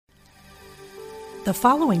The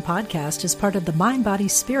following podcast is part of the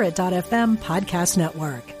MindBodySpirit.fm podcast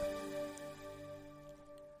network.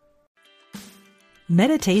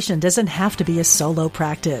 Meditation doesn't have to be a solo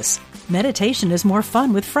practice. Meditation is more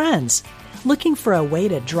fun with friends. Looking for a way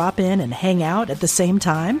to drop in and hang out at the same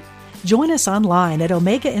time? Join us online at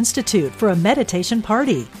Omega Institute for a meditation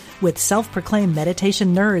party with self-proclaimed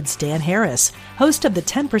meditation nerds Dan Harris, host of the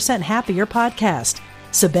 10% Happier podcast,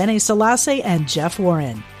 Sebene Selassie, and Jeff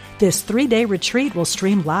Warren. This 3-day retreat will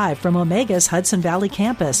stream live from Omega's Hudson Valley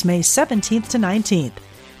campus May 17th to 19th.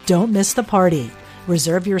 Don't miss the party.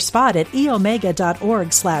 Reserve your spot at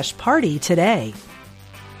eomega.org/party today.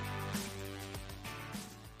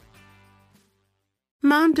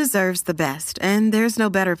 Mom deserves the best, and there's no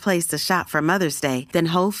better place to shop for Mother's Day than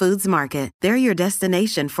Whole Foods Market. They're your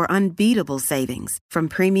destination for unbeatable savings, from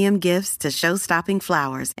premium gifts to show-stopping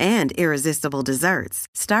flowers and irresistible desserts.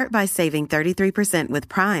 Start by saving 33% with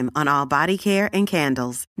Prime on all body care and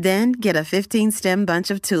candles. Then get a 15-stem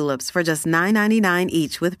bunch of tulips for just $9.99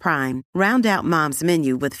 each with Prime. Round out Mom's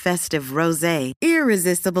menu with festive rosé,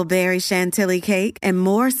 irresistible berry chantilly cake, and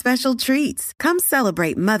more special treats. Come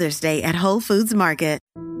celebrate Mother's Day at Whole Foods Market.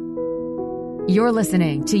 You're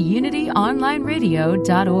listening to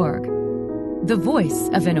UnityOnlineRadio.org, the voice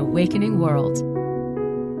of an awakening world.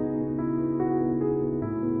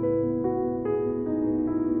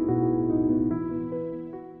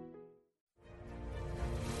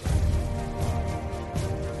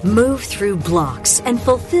 Move through blocks and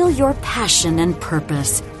fulfill your passion and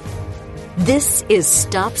purpose. This is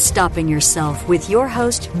Stop Stopping Yourself with your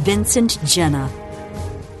host, Vincent Genna.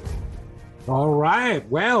 All right.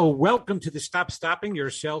 Well, welcome to the Stop Stopping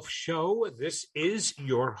Yourself show. This is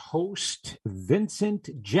your host, Vincent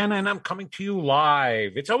Genna, and I'm coming to you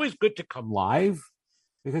live. It's always good to come live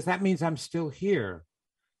because that means I'm still here,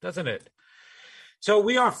 doesn't it? So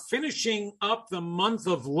we are finishing up the month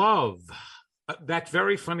of love. That's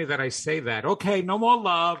very funny that I say that. Okay, no more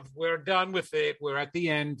love. We're done with it. We're at the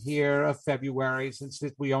end here of February. Since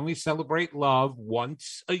we only celebrate love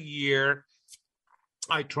once a year,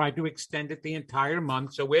 I tried to extend it the entire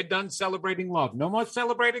month. So we're done celebrating love. No more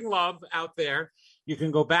celebrating love out there. You can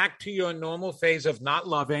go back to your normal phase of not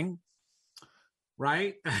loving,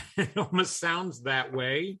 right? It almost sounds that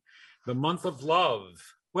way. The month of love.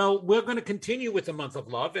 Well, we're going to continue with the month of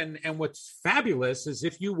love. And what's fabulous is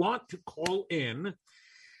if you want to call in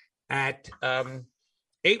at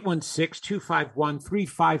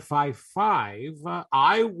 816-251-3555.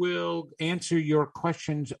 I will answer your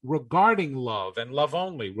questions regarding love and love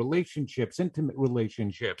only, relationships, intimate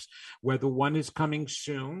relationships, whether one is coming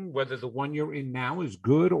soon, whether the one you're in now is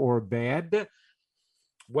good or bad,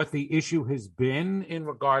 what the issue has been in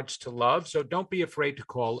regards to love. So don't be afraid to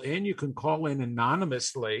call in. You can call in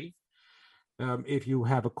anonymously. If you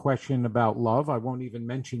have a question about love, I won't even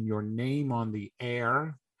mention your name on the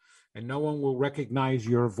air. And no one will recognize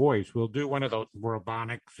your voice. We'll do one of those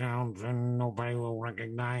robotic sounds and nobody will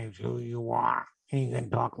recognize who you are. You can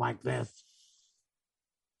talk like this.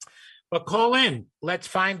 But call in. Let's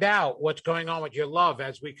find out what's going on with your love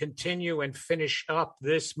as we continue and finish up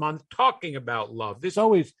this month talking about love. There's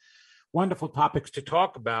always wonderful topics to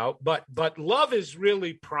talk about, but love is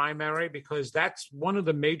really primary because that's one of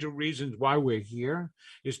the major reasons why we're here,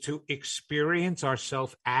 is to experience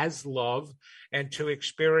ourselves as love and to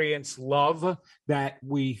experience love that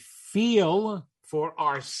we feel for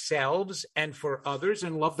ourselves and for others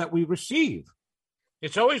and love that we receive.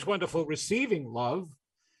 It's always wonderful receiving love,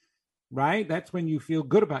 right? That's when you feel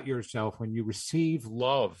good about yourself, when you receive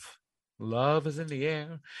love. Love is in the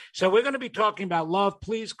air. So we're going to be talking about love.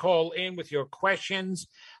 Please call in with your questions.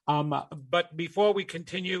 But before we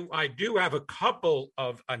continue, I do have a couple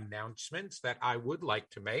of announcements that I would like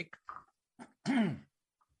to make.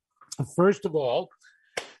 First of all,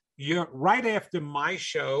 right after my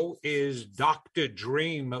show is Dr.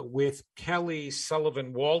 Dream with Kelly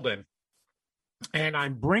Sullivan Walden. And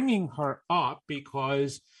I'm bringing her up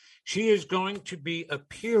because she is going to be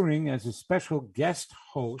appearing as a special guest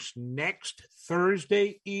host next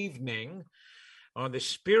Thursday evening on the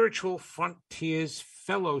Spiritual Frontiers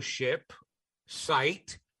Fellowship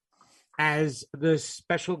site as the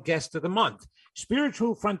special guest of the month.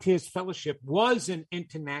 Spiritual Frontiers Fellowship was an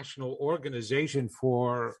international organization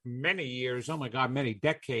for many years. Oh my God, many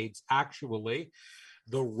decades, actually.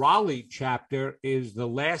 The Raleigh chapter is the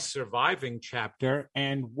last surviving chapter.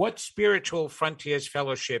 And what Spiritual Frontiers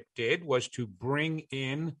Fellowship did was to bring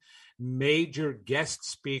in major guest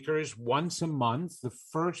speakers once a month, the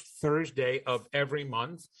first Thursday of every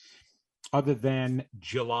month, other than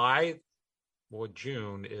July or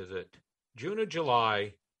June, is it? June or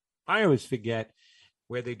July? I always forget.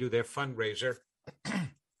 where they do their fundraiser.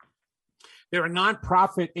 They're a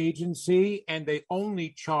nonprofit agency, and they only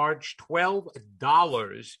charge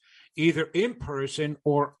 $12 either in person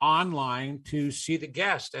or online to see the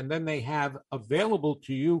guest. And then they have available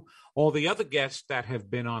to you all the other guests that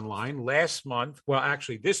have been online. Last month, well,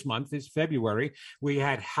 actually this month is February, we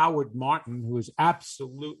had Howard Martin, who is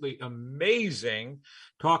absolutely amazing,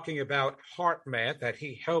 talking about HeartMath, that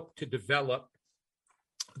he helped to develop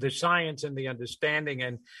the science and the understanding,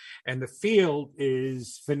 and the field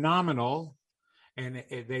is phenomenal. And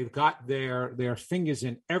they've got their fingers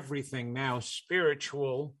in everything now,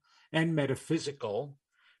 spiritual and metaphysical,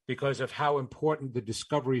 because of how important the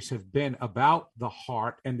discoveries have been about the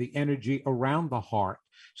heart and the energy around the heart.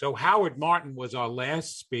 So Howard Martin was our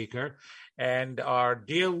last speaker, and our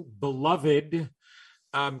dear beloved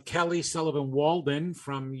Kelly Sullivan Walden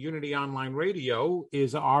from Unity Online Radio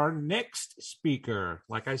is our next speaker.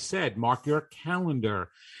 Like I said, mark your calendar.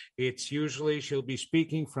 It's usually she'll be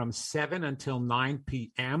speaking from 7 until 9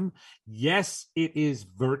 p.m. Yes, it is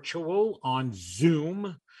virtual on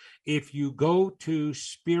Zoom. If you go to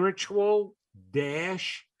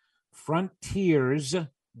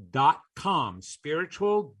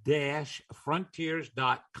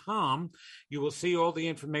spiritual-frontiers.com, you will see all the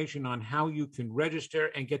information on how you can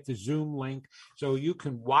register and get the Zoom link so you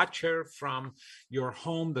can watch her from your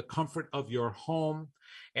home, the comfort of your home,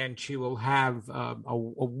 and she will have a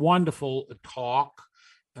wonderful talk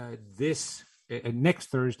this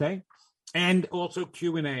next Thursday. And also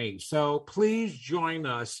Q&A. So please join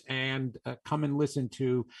us and come and listen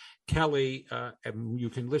to Kelly. You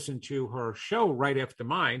can listen to her show right after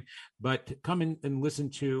mine, but come in and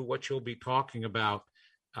listen to what she'll be talking about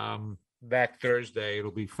that Thursday.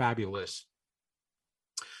 It'll be fabulous.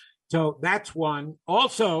 So that's one.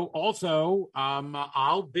 Also,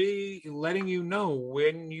 I'll be letting you know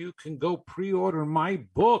when you can go pre-order my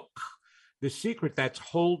book, The Secret That's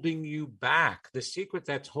Holding You Back. The Secret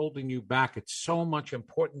That's Holding You Back. It's so much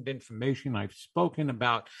important information. I've spoken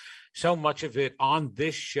about so much of it on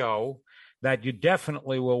this show that you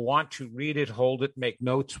definitely will want to read it, hold it, make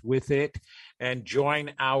notes with it, and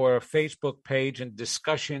join our Facebook page and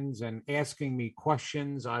discussions and asking me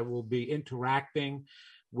questions. I will be interacting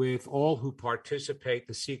with all who participate.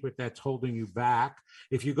 The Secret That's Holding You Back.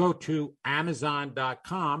 If you go to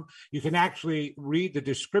Amazon.com, you can actually read the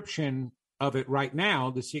description of it right now,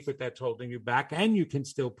 The Secret That's Holding You Back, and you can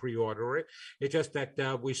still pre-order it. It's just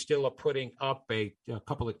that we still are putting up a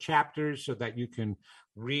couple of chapters so that you can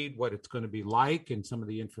read what it's going to be like and some of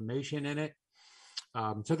the information in it.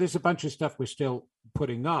 So there's a bunch of stuff we're still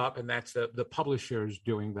putting up, and that's the publishers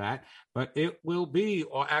doing that. But it will be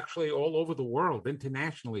actually all over the world,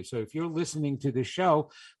 internationally. So if you're listening to this show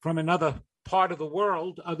from another part of the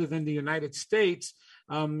world other than the United States,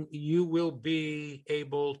 you will be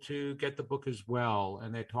able to get the book as well.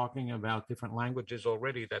 And they're talking about different languages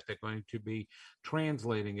already that they're going to be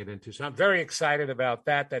translating it into. So I'm very excited about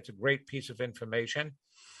that. That's a great piece of information.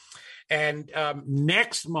 And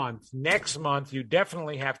next month, you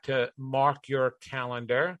definitely have to mark your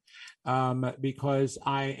calendar because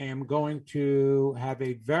I am going to have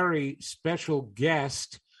a very special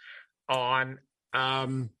guest on.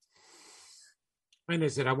 When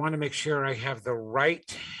is it? I want to make sure I have the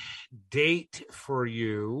right date for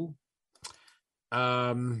you.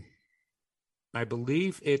 I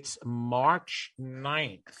believe it's March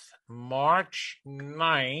 9th. March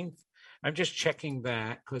 9th. I'm just checking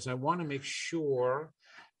that because I want to make sure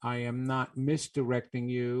I am not misdirecting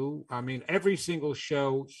you. I mean, every single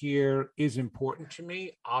show here is important to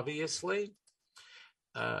me, obviously.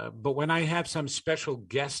 But when I have some special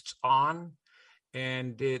guests on,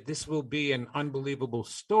 and this will be an unbelievable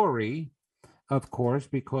story, of course,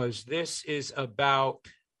 because this is about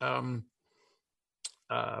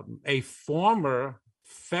a former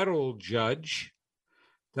federal judge.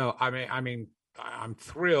 So, I mean, I'm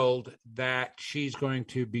thrilled that she's going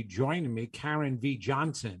to be joining me, Karen V.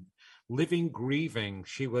 Johnson, Living Grieving.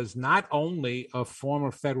 She was not only a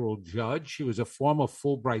former federal judge, she was a former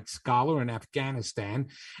Fulbright scholar in Afghanistan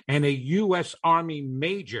and a U.S. Army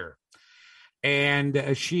major.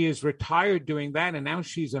 And she is retired doing that, and now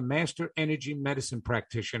she's a master energy medicine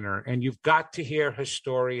practitioner. And you've got to hear her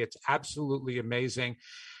story. It's absolutely amazing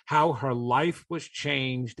how her life was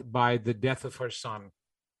changed by the death of her son.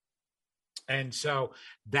 And so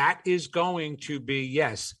that is going to be,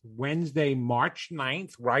 yes, Wednesday, March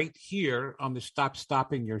 9th, right here on the Stop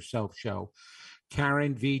Stopping Yourself show.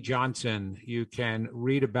 Karen V. Johnson, you can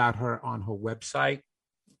read about her on her website,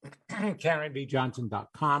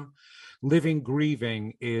 KarenVJohnson.com. Living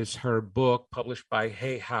Grieving is her book published by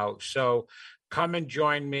Hay House. So come and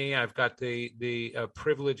join me. I've got the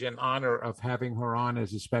privilege and honor of having her on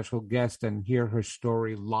as a special guest and hear her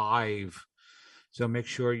story live. So make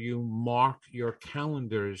sure you mark your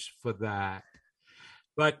calendars for that.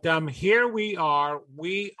 But here we are.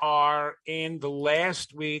 We are in the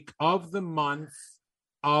last week of the month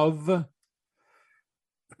of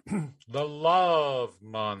the love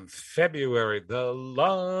month, February, the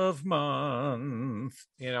love month.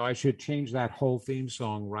 You know, I should change that whole theme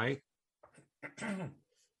song, right?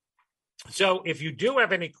 So if you do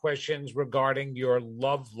have any questions regarding your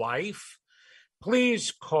love life,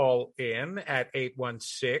 please call in at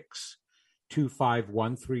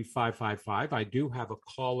 816-251-3555. I do have a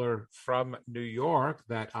caller from New York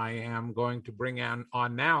that I am going to bring on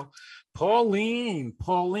now. Pauline,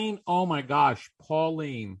 oh my gosh,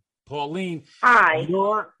 Pauline. Hi.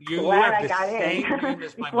 You Glad have I the got same in name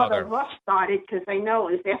as my before mother. the rush started, because I know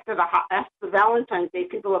it's after Valentine's Day.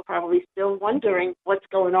 People are probably still wondering what's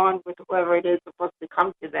going on with whoever it is supposed to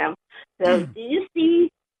come to them. So, do you see?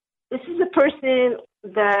 This is a person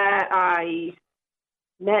that I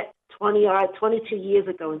met 22 years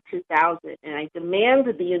ago in 2000, and I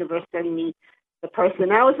demanded the universe send me the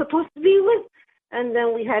person I was supposed to be with, and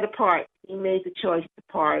then we had to part. He made the choice to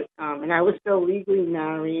part, and I was still legally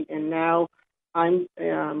married, and now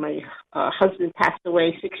my husband passed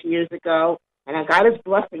away 6 years ago, and I got his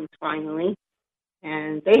blessings finally,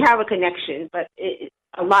 and they have a connection, but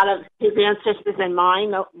a lot of his ancestors and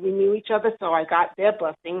mine, we knew each other, so I got their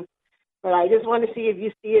blessings. But I just want to see if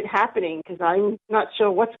you see it happening, because I'm not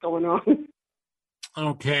sure what's going on.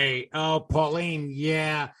 Okay. Oh, Pauline,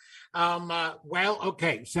 yeah. Well,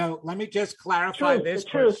 okay. So let me just clarify this.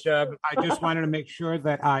 I just wanted to make sure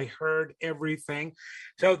that I heard everything.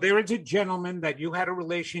 So there is a gentleman that you had a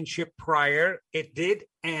relationship prior. It did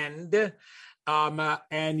end.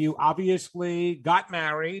 And you obviously got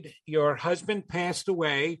married. Your husband passed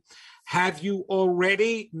away. Have you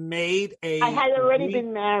already made I had already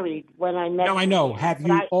been married when I met him. No, I know. Have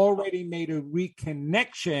you already made a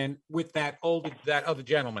reconnection with that other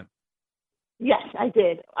gentleman? Yes, I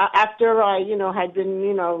did. After I, had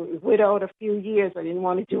been, widowed a few years, I didn't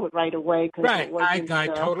want to do it right away. Right. I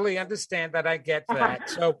totally understand that. I get that.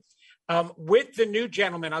 So with the new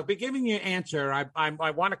gentleman, I'll be giving you an answer. I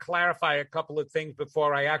want to clarify a couple of things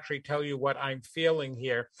before I actually tell you what I'm feeling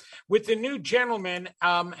here. With the new gentleman,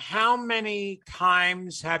 how many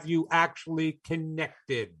times have you actually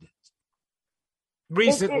connected?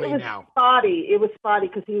 Recently, now. It was spotty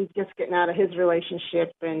because he was just getting out of his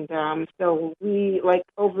relationship, and so we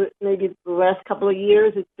over maybe the last couple of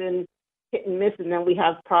years, it's been hit and miss, and then we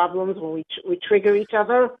have problems when we trigger each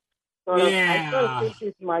other. So yeah,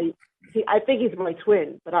 I think he's my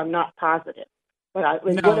twin, but I'm not positive. But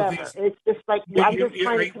whatever, it's just like I'm just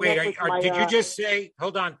trying to connect with my. Did you just say?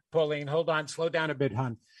 Hold on, Pauline. Hold on. Slow down a bit,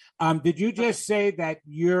 hon. Did you just say that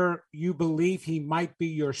you believe he might be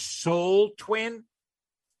your soul twin?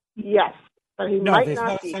 Yes, but he might not be. No,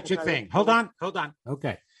 there's no such a thing. Hold on.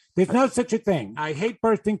 Okay. There's no such a thing. I hate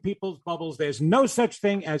bursting people's bubbles. There's no such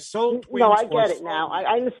thing as soul twins. No, I get it now.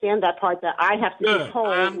 I understand that part, that I have to be told.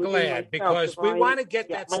 I'm glad, because we want to get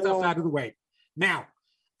that stuff out of the way. Now,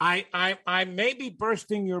 I may be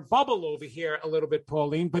bursting your bubble over here a little bit,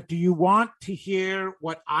 Pauline, but do you want to hear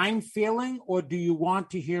what I'm feeling, or do you want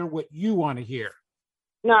to hear what you want to hear?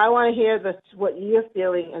 No, I want to hear what you're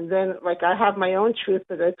feeling, and then, I have my own truth,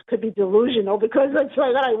 but it could be delusional because that's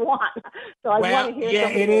what I want. So I want to hear. Yeah,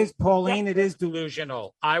 it is, Pauline. It is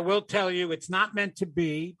delusional. I will tell you, it's not meant to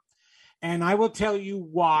be, and I will tell you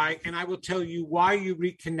why, and I will tell you why you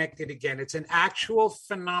reconnected again. It's an actual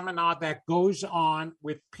phenomenon that goes on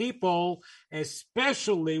with people,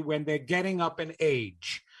 especially when they're getting up in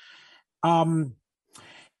age.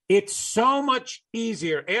 It's so much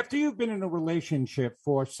easier after you've been in a relationship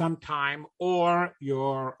for some time, or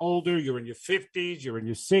you're older, you're in your 50s, you're in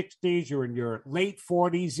your 60s, you're in your late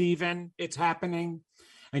 40s even, it's happening.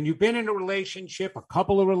 And you've been in a relationship, a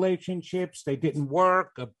couple of relationships, they didn't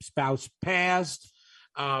work, a spouse passed,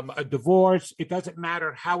 a divorce, it doesn't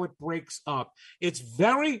matter how it breaks up. It's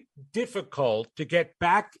very difficult to get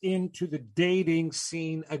back into the dating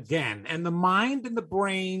scene again. And the mind and the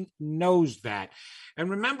brain knows that. And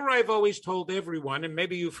remember, I've always told everyone, and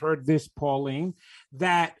maybe you've heard this, Pauline,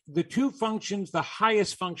 that the two functions, the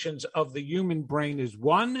highest functions of the human brain is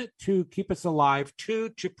 1, to keep us alive, 2,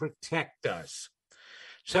 to protect us.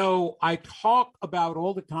 So I talk about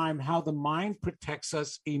all the time how the mind protects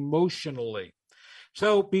us emotionally.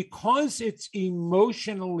 So because it's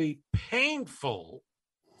emotionally painful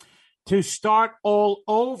to start all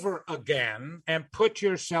over again and put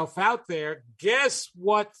yourself out there, guess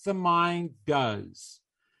what the mind does?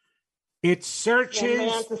 It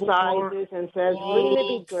searches romanticizes and says, wouldn't it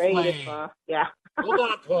be great if, yeah. Hold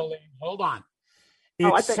on, Pauline. Hold on.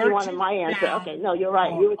 I thought you wanted my answer. Okay, no, you're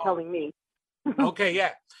right. You were telling me. Okay,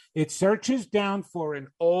 yeah. It searches down for an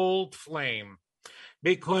old flame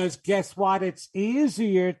because guess what? It's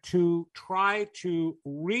easier to try to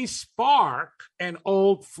respark an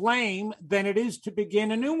old flame than it is to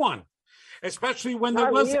begin a new one, especially when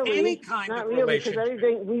there wasn't any kind of relationship. Not really,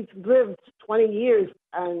 because everything we've lived 20 years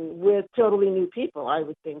and we're totally new people, I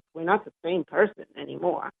would think. We're not the same person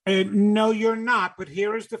anymore. No, you're not. But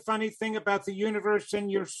here is the funny thing about the universe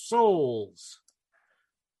and your souls.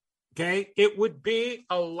 Okay, it would be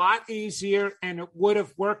a lot easier and it would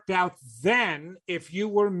have worked out then if you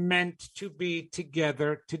were meant to be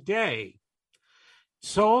together today.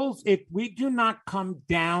 Souls, we do not come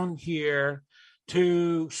down here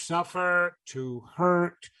to suffer, to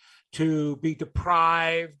hurt, to be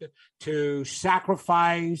deprived, to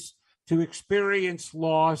sacrifice, to experience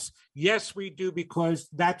loss. Yes, we do, because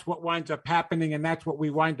that's what winds up happening and that's what we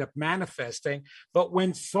wind up manifesting. But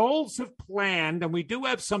when souls have planned, and we do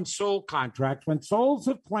have some soul contracts, when souls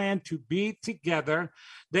have planned to be together,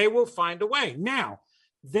 they will find a way. Now,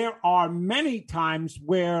 there are many times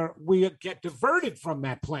where we get diverted from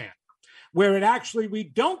that plan, where we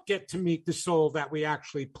don't get to meet the soul that we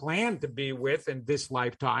actually plan to be with in this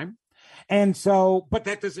lifetime. And so, but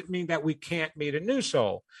that doesn't mean that we can't meet a new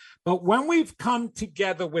soul. But when we've come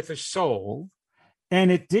together with a soul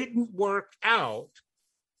and it didn't work out,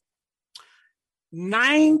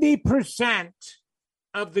 90%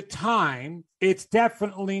 of the time, it's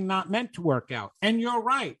definitely not meant to work out. And you're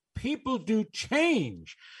right. People do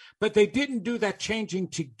change, but they didn't do that changing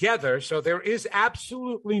together. So there is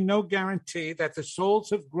absolutely no guarantee that the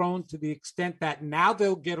souls have grown to the extent that now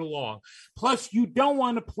they'll get along. Plus, you don't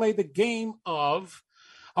want to play the game of,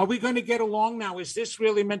 are we going to get along now? Is this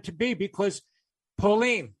really meant to be? Because,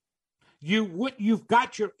 Pauline, you've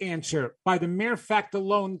got your answer by the mere fact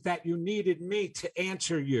alone that you needed me to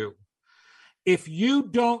answer you. If you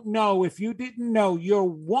don't know, if you didn't know, you're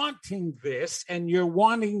wanting this and you're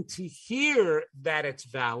wanting to hear that it's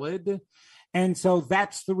valid. And so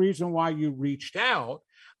that's the reason why you reached out.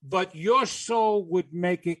 But your soul would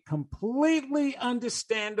make it completely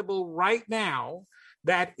understandable right now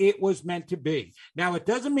that it was meant to be. Now, it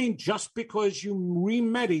doesn't mean just because you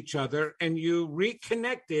re-met each other and you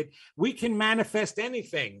reconnected, we can manifest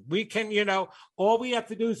anything. We can, all we have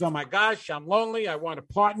to do is, oh my gosh, I'm lonely, I want a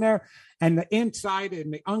partner. And the inside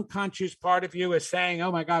and the unconscious part of you is saying,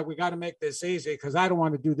 oh my God, we got to make this easy because I don't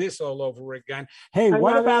want to do this all over again. Hey,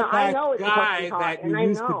 what about that guy that you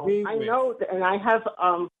used to be with? I know, and I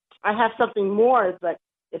have something more, but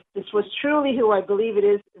if this was truly who I believe it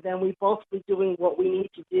is, then we both be doing what we need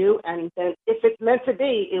to do. And then if it's meant to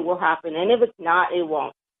be, it will happen. And if it's not, it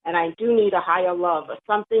won't. And I do need a higher love, or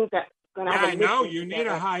something that's going to have I know you need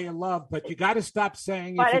a higher love, but you got to stop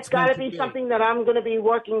saying but it's got to be something that I'm going to be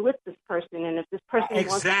working with this person. And if this person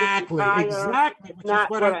wants to be higher, which is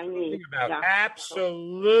what I'm talking about. Yeah.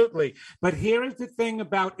 Absolutely. But here is the thing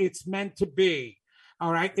about it's meant to be.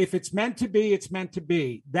 All right. If it's meant to be, it's meant to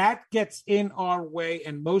be. That gets in our way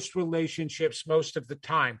in most relationships most of the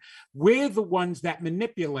time. We're the ones that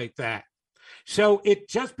manipulate that. So it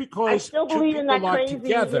just because I still believe in that crazy,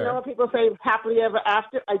 together, people say happily ever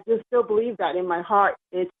after. I just still believe that in my heart.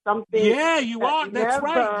 It's something. Yeah, you are. That's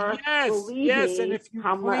right. Yes. And if you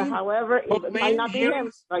however, it might not be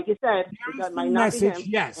him. Like you said, it might not be him.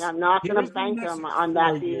 Yes. And I'm not going to bank him on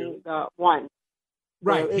that being the one.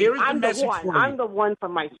 Right. So here is the message for you. I'm the one for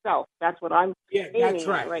myself. That's what I'm aiming at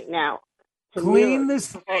right now. Clean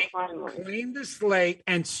the slate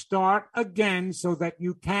and start again so that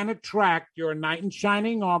you can attract your knight in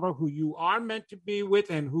shining armor who you are meant to be with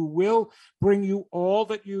and who will bring you all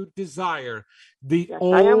that you desire. I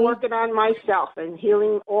am working on myself and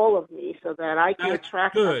healing all of me so that I can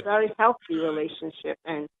attract a very healthy relationship.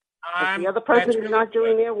 And if the other person is not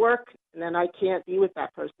doing their work, then I can't be with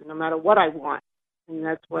that person no matter what I want. And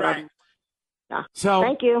that's what So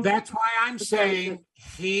thank you. That's why I'm saying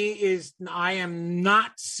I am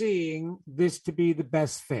not seeing this to be the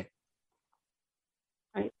best fit.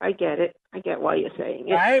 I get it. I get why you're saying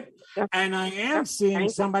it. Right? And I am seeing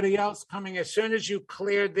somebody else coming as soon as you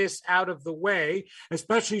clear this out of the way,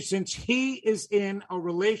 especially since he is in a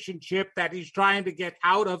relationship that he's trying to get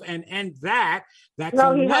out of and end that. As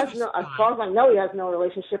far as I know, he has no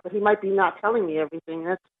relationship, but he might be not telling me everything.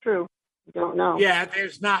 That's true. I don't know.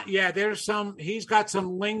 He's got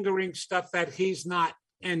some lingering stuff that he's not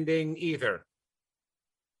ending either.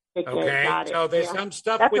 Okay. So there's some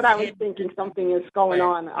stuff. That's what I was thinking. Something is going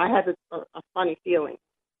on. I had a funny feeling.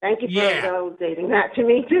 Thank you for validating that to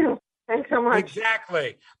me too. Thanks so much.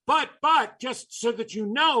 Exactly. But just so that you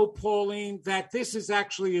know, Pauline, that this is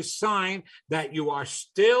actually a sign that you are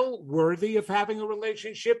still worthy of having a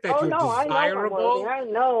relationship, that you're desirable. I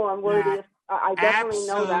know I'm worthy. I definitely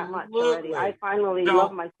know that much already. I finally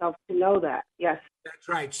love myself to know that. Yes. That's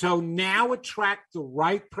right. So now attract the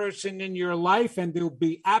right person in your life, and there'll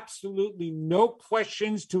be absolutely no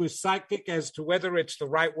questions to a psychic as to whether it's the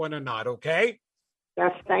right one or not, okay?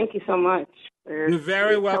 Yes, thank you so much. You're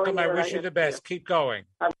very welcome. I wish you the best. Keep going.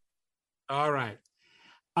 All right.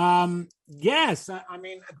 Yes, I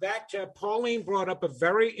mean, that Pauline brought up a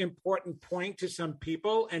very important point to some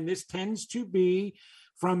people, and this tends to be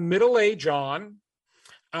from middle age on.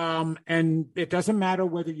 And it doesn't matter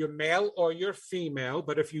whether you're male or you're female,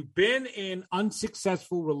 but if you've been in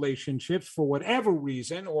unsuccessful relationships for whatever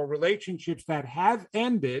reason, or relationships that have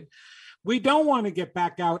ended, we don't want to get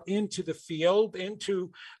back out into the field,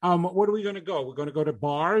 into what are we going to go? We're going to go to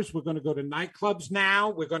bars. We're going to go to nightclubs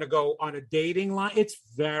now. We're going to go on a dating line. It's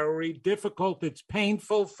very difficult. It's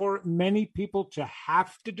painful for many people to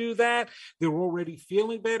have to do that. They're already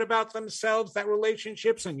feeling bad about themselves, that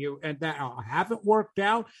relationships and that haven't worked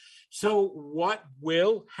out. So what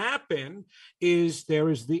will happen is there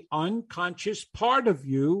is the unconscious part of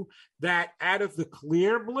you that out of the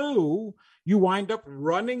clear blue, you wind up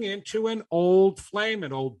running into an old flame,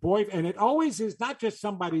 an old boy. And it always is not just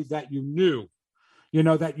somebody that you knew,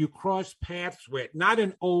 that you crossed paths with, not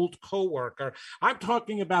an old coworker. I'm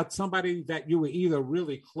talking about somebody that you were either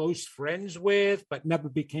really close friends with, but never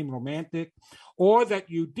became romantic, or that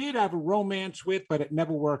you did have a romance with, but it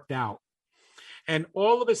never worked out. And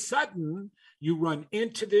all of a sudden, you run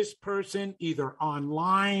into this person either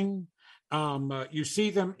online, you see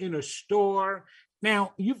them in a store.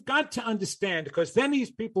 Now, you've got to understand, because then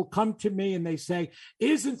these people come to me and they say,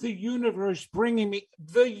 isn't the universe bringing me?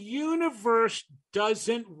 The universe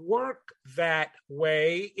doesn't work that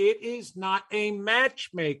way. It is not a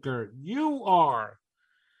matchmaker. You are.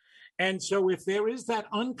 And so if there is that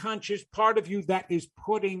unconscious part of you that is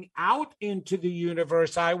putting out into the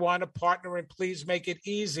universe, I want a partner and please make it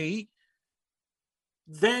easy,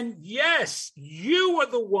 then yes, you are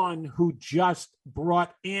the one who just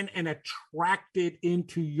brought in and attracted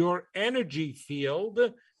into your energy field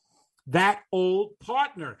that old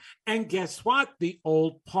partner. And guess what? The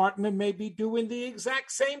old partner may be doing the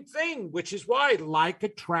exact same thing, which is why like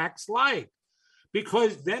attracts like.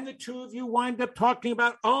 Because then the two of you wind up talking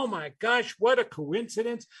about, oh my gosh, what a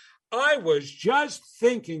coincidence. I was just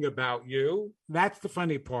thinking about you. That's the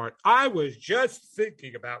funny part. I was just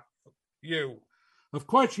thinking about you. Of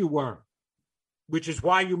course you were, which is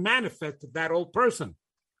why you manifested that old person.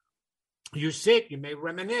 You sit, you may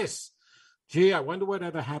reminisce. Gee, I wonder what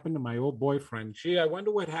ever happened to my old boyfriend. Gee, I wonder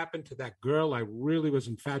what happened to that girl I really was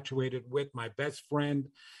infatuated with, my best friend,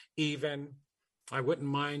 even. I wouldn't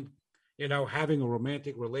mind, having a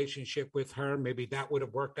romantic relationship with her. Maybe that would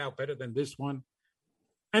have worked out better than this one.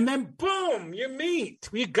 And then, boom, you meet.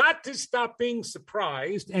 You got to stop being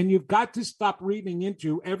surprised, and you've got to stop reading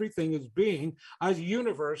into everything as being a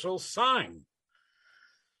universal sign.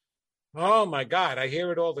 Oh, my God, I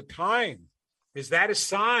hear it all the time. Is that a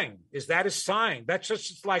sign? Is that a sign? That's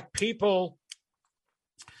just like people.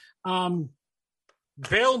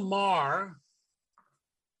 Bill Maher,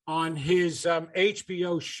 on his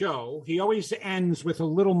HBO show, he always ends with a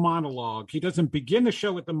little monologue. He doesn't begin the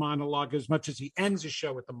show with the monologue as much as he ends the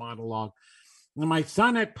show with the monologue. And my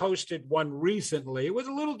son had posted one recently. It was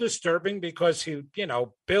a little disturbing because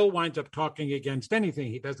Bill winds up talking against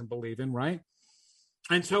anything he doesn't believe in, right?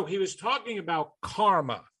 And so he was talking about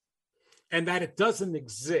karma and that it doesn't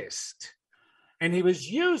exist. And he was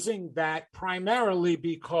using that primarily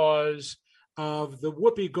because of the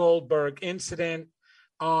Whoopi Goldberg incident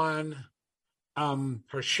on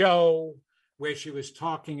her show, where she was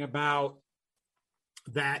talking about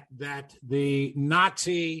that the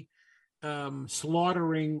Nazi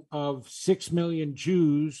slaughtering of 6 million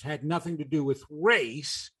Jews had nothing to do with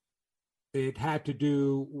race. It had to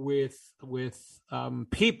do with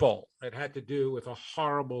people. It had to do with a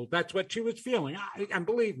horrible. That's what she was feeling. And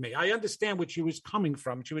believe me, I understand what she was coming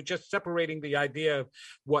from. She was just separating the idea of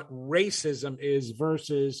what racism is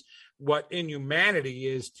versus what inhumanity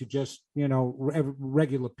is to just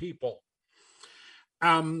regular people.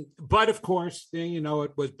 But of course,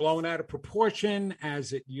 it was blown out of proportion,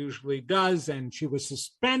 as it usually does, and she was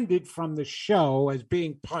suspended from the show as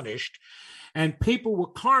being punished. And people were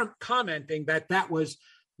commenting that was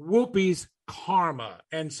Whoopi's karma.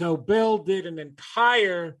 And so Bill did an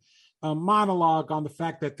entire monologue on the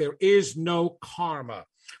fact that there is no karma.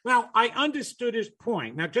 Well, I understood his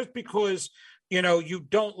point. Now, just because you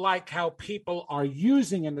don't like how people are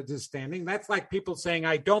using an understanding. That's like people saying,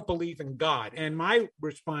 I don't believe in God. And my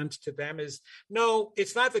response to them is, no,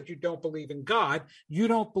 it's not that you don't believe in God. You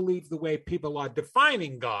don't believe the way people are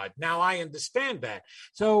defining God. Now, I understand that.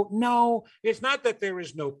 So, no, it's not that there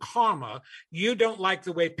is no karma. You don't like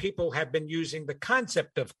the way people have been using the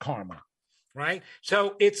concept of karma, right?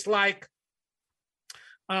 So it's like,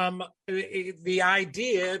 the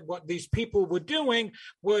idea, what these people were doing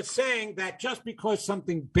was saying that just because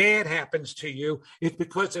something bad happens to you, it's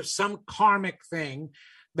because of some karmic thing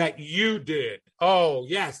that you did. Oh,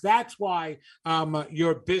 yes, that's why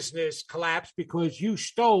your business collapsed, because you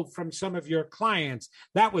stole from some of your clients.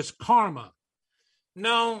 That was karma.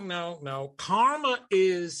 No. Karma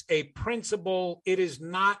is a principle. It is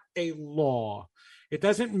not a law. It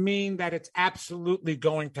doesn't mean that it's absolutely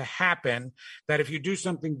going to happen, that if you do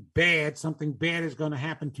something bad is going to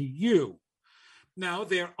happen to you. Now,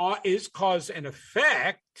 there is cause and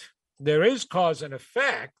effect. There is cause and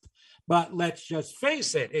effect, but let's just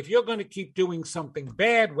face it. If you're going to keep doing something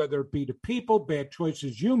bad, whether it be to people, bad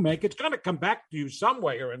choices you make, it's going to come back to you some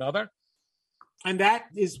way or another. And that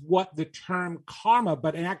is what the term karma,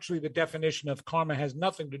 but actually the definition of karma has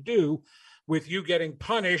nothing to do with you getting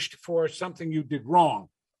punished for something you did wrong.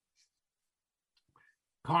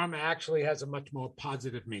 Karma actually has a much more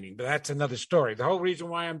positive meaning, but that's another story. The whole reason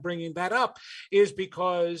why I'm bringing that up is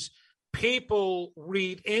because people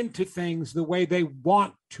read into things the way they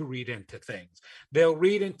want to read into things. They'll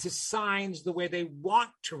read into signs the way they want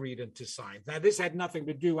to read into signs. Now, this had nothing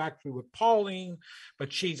to do actually with Pauline,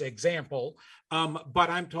 but she's an example. But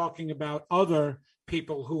I'm talking about other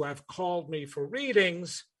people who have called me for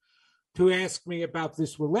readings to ask me about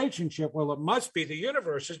this relationship. Well, it must be the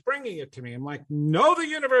universe is bringing it to me. I'm like, no, the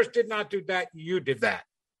universe did not do that. You did that.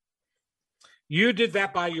 You did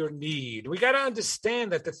that by your need. We got to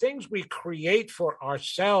understand that the things we create for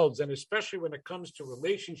ourselves, and especially when it comes to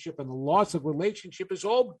relationship and the loss of relationship, is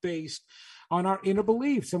all based on our inner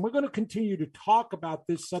beliefs. And we're going to continue to talk about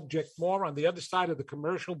this subject more on the other side of the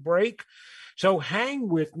commercial break. So hang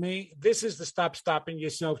with me. This is the Stop Stopping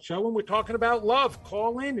Yourself show, and we're talking about love.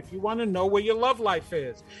 Call in if you want to know where your love life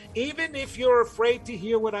is, even if you're afraid to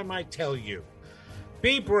hear what I might tell you.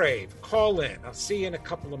 Be brave. Call in. I'll see you in a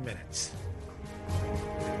couple of minutes.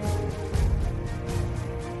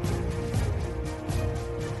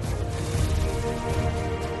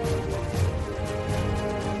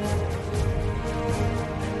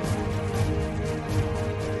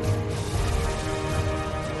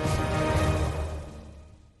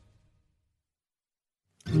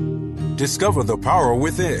 Discover the power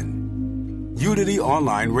within.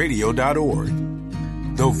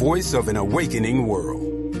 UnityOnlineRadio.org, the voice of an awakening world.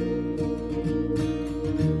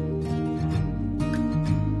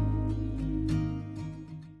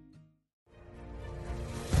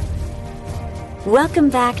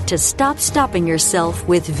 Welcome back to Stop Stopping Yourself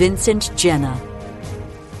with Vincent Genna.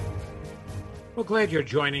 Well, glad you're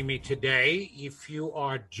joining me today. If you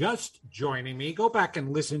are just joining me, go back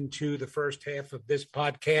and listen to the first half of this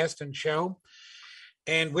podcast and show.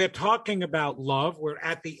 And we're talking about love. We're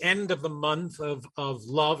at the end of the month of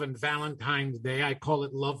love and Valentine's Day. I call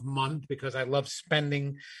it Love Month because I love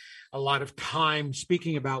spending a lot of time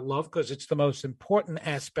speaking about love because it's the most important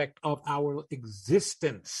aspect of our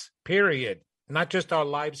existence, period. Not just our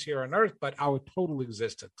lives here on earth, but our total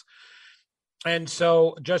existence. And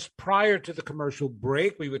so just prior to the commercial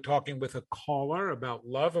break, we were talking with a caller about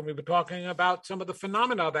love, and we were talking about some of the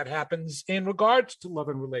phenomena that happens in regards to love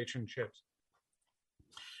and relationships,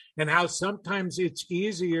 and how sometimes it's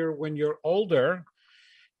easier when you're older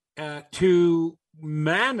to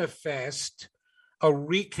manifest a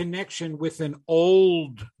reconnection with an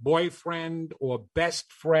old boyfriend or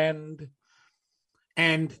best friend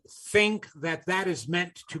and think that that is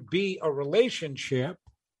meant to be a relationship,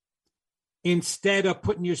 instead of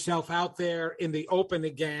putting yourself out there in the open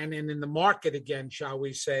again and in the market again, shall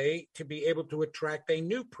we say, to be able to attract a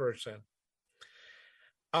new person.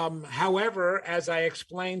 However, as I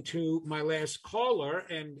explained to my last caller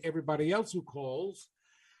and everybody else who calls,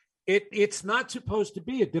 it's not supposed to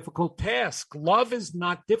be a difficult task. Love is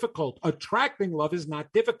not difficult. Attracting love is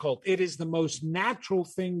not difficult. It is the most natural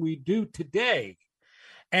thing we do today.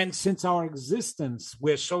 And since our existence,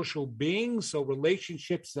 we're social beings, so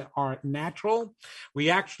relationships that are natural, we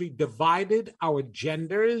actually divided our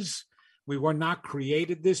genders. We were not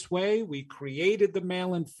created this way. We created the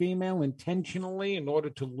male and female intentionally in order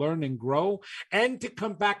to learn and grow and to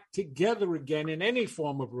come back together again in any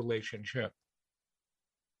form of relationship.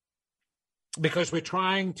 because we're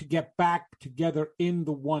trying to get back together in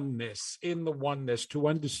the oneness, to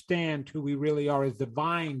understand who we really are as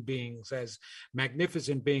divine beings, as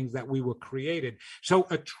magnificent beings that we were created. So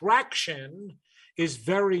attraction is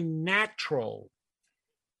very natural.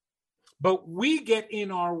 But we get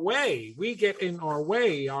in our way.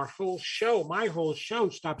 Our whole show, my whole show,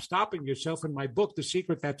 Stop Stopping Yourself, in my book, The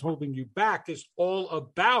Secret That's Holding You Back, is all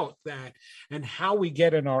about that and how we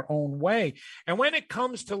get in our own way. And when it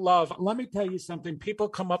comes to love, let me tell you something. People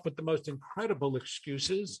come up with the most incredible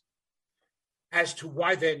excuses as to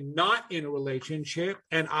why they're not in a relationship.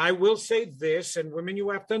 And I will say this, and women,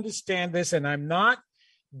 you have to understand this, and I'm not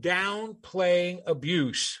downplaying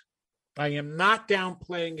abuse. I am not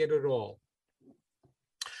downplaying it at all.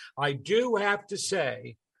 I do have to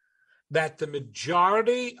say that the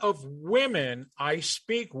majority of women I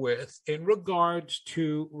speak with in regards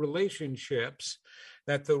to relationships,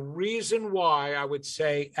 that the reason why, I would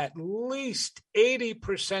say at least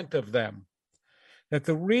 80% of them, that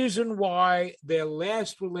the reason why their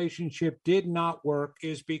last relationship did not work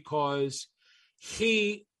is because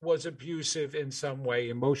he was abusive in some way,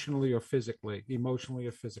 emotionally or physically.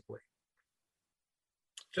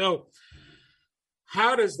 So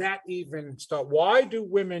how does that even start? Why do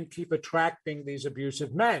women keep attracting these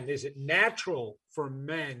abusive men? Is it natural for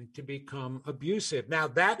men to become abusive? Now,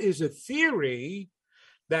 that is a theory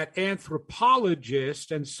that anthropologists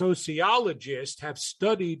and sociologists have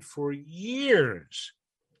studied for years.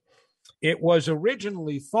 It was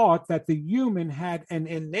originally thought that the human had an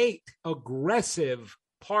innate aggressive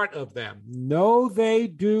part of them. No, they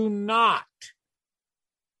do not.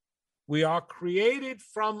 We are created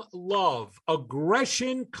from love.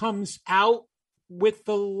 Aggression comes out with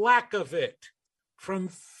the lack of it, from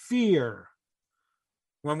fear.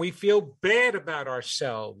 When we feel bad about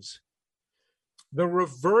ourselves, the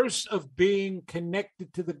reverse of being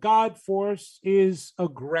connected to the God force is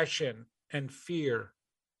aggression and fear,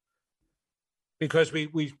 because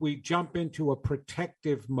we jump into a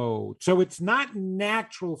protective mode. So it's not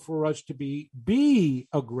natural for us to be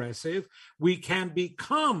aggressive. We can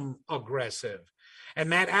become aggressive.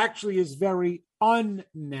 And that actually is very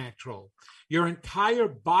unnatural. Your entire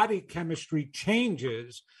body chemistry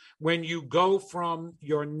changes when you go from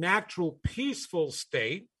your natural peaceful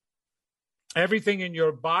state. Everything in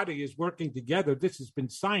your body is working together. This has been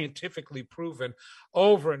scientifically proven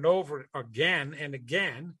over and over again and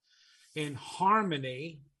again, in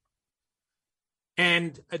harmony.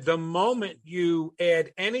 And the moment you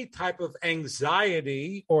add any type of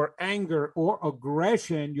anxiety or anger or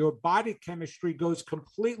aggression, your body chemistry goes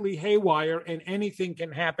completely haywire and anything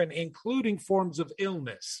can happen, including forms of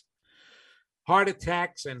illness, heart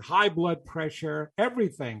attacks and high blood pressure,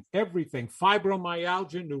 everything,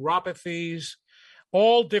 fibromyalgia, neuropathies,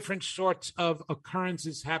 all different sorts of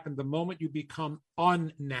occurrences happen the moment you become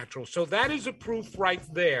unnatural. So that is a proof right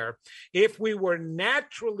there. If we were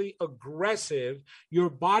naturally aggressive, your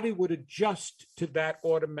body would adjust to that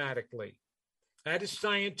automatically. That is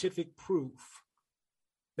scientific proof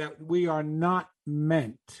that we are not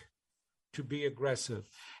meant to be aggressive.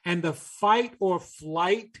 And the fight or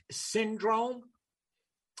flight syndrome,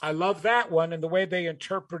 I love that one. And the way they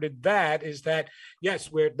interpreted that is that, yes,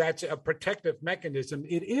 that's a protective mechanism.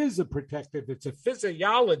 It is a protective, it's a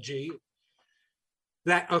physiology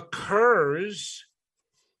that occurs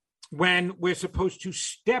when we're supposed to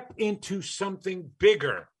step into something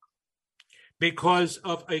bigger because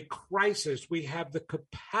of a crisis. We have the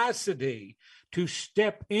capacity to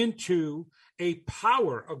step into a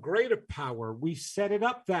power, a greater power. We set it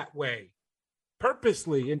up that way.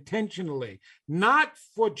 Purposely, intentionally, not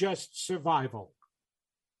for just survival.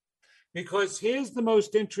 Because here's the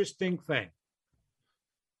most interesting thing.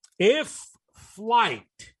 If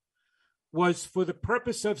flight was for the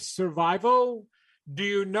purpose of survival, do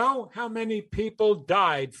you know how many people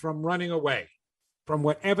died from running away from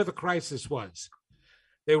whatever the crisis was?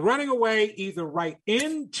 They're running away either right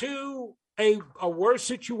into a worse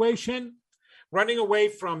situation, running away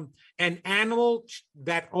from an animal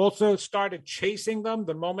that also started chasing them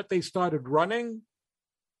the moment they started running.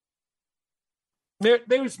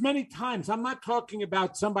 There's many times, I'm not talking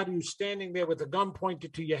about somebody who's standing there with a gun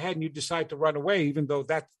pointed to your head and you decide to run away, even though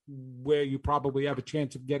that's where you probably have a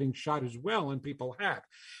chance of getting shot as well, and people have.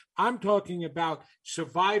 I'm talking about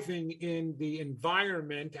surviving in the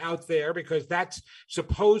environment out there, because that's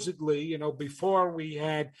supposedly, before we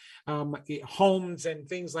had homes and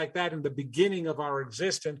things like that in the beginning of our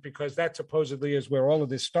existence, because that supposedly is where all of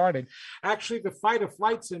this started. Actually, the fight or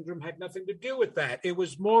flight syndrome had nothing to do with that. It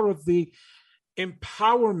was more of the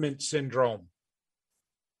empowerment syndrome.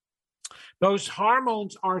 Those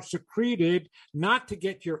hormones are secreted not to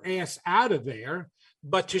get your ass out of there,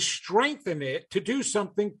 but to strengthen it, to do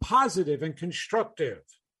something positive and constructive.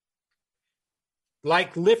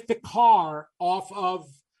 Like lift a car off of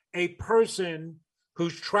a person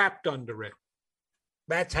who's trapped under it.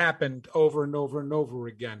 That's happened over and over and over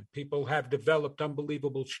again. People have developed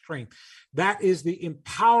unbelievable strength. That is the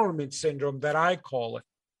empowerment syndrome that I call it.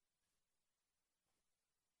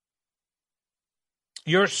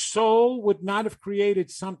 Your soul would not have created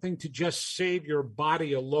something to just save your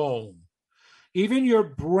body alone. Even your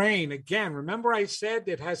brain, again, remember I said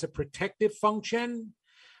it has a protective function,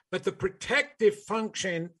 but the protective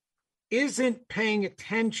function isn't paying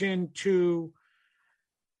attention to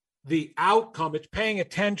the outcome. It's paying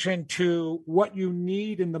attention to what you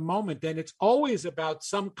need in the moment. And it's always about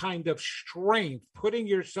some kind of strength, putting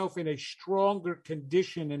yourself in a stronger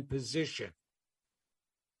condition and position.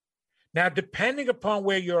 Now, depending upon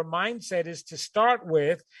where your mindset is to start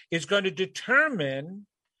with, is going to determine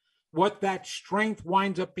what that strength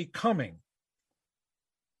winds up becoming.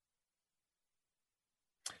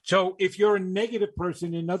 So if you're a negative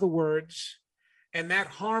person, in other words, and that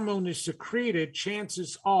hormone is secreted,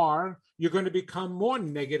 chances are you're going to become more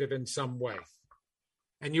negative in some way.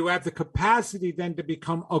 And you have the capacity then to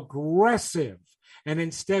become aggressive. And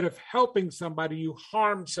instead of helping somebody, you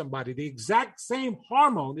harm somebody. The exact same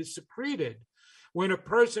hormone is secreted when a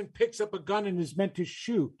person picks up a gun and is meant to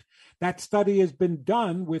shoot. That study has been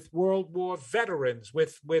done with World War veterans,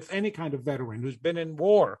 with any kind of veteran who's been in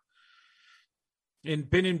war and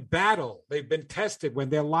been in battle. They've been tested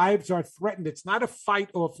when their lives are threatened. It's not a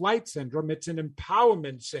fight or flight syndrome. It's an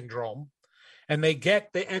empowerment syndrome. And they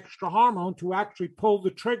get the extra hormone to actually pull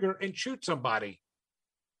the trigger and shoot somebody.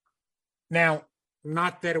 Now,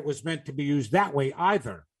 not that it was meant to be used that way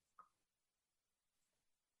either.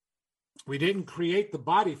 We didn't create the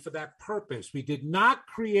body for that purpose. We did not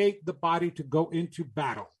create the body to go into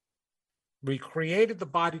battle. We created the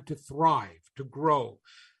body to thrive, to grow,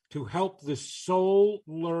 to help the soul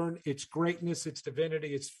learn its greatness, its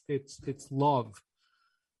divinity, its love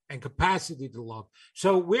and capacity to love.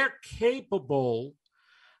 So we're capable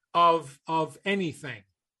of anything.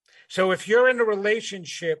 So if you're in a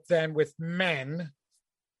relationship then with men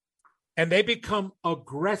and they become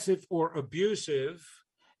aggressive or abusive,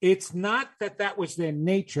 it's not that that was their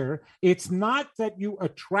nature. It's not that you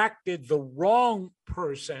attracted the wrong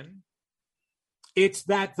person. It's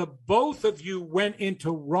that the both of you went into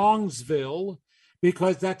Wrongsville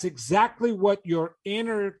because that's exactly what your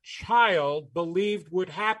inner child believed would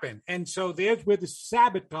happen. And so there's where the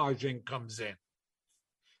sabotaging comes in.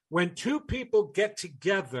 When two people get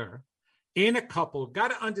together in a couple, got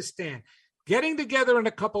to understand, getting together in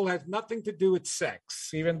a couple has nothing to do with sex,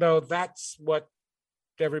 even though that's what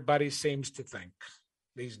everybody seems to think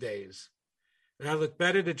these days. Now, it's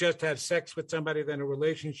better to just have sex with somebody than a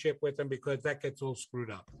relationship with them because that gets all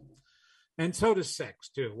screwed up. And so does sex,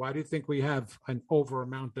 too. Why do you think we have an over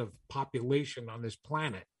amount of population on this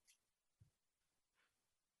planet?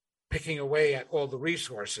 Picking away at all the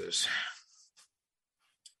resources.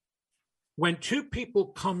 When two people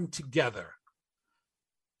come together,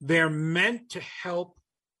 they're meant to help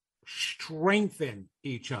strengthen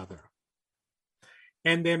each other.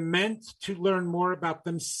 And they're meant to learn more about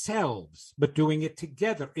themselves, but doing it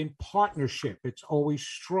together in partnership. It's always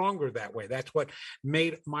stronger that way. That's what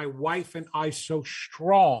made my wife and I so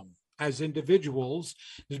strong as individuals,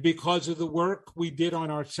 is because of the work we did on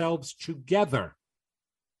ourselves together.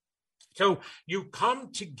 So you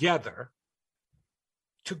come together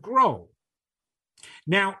to grow.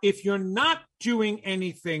 Now, if you're not doing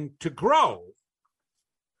anything to grow,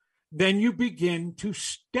 then you begin to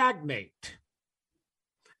stagnate.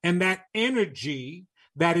 And that energy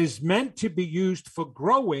that is meant to be used for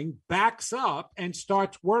growing backs up and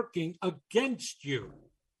starts working against you.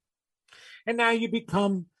 And now you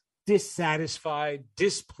become dissatisfied,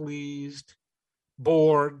 displeased,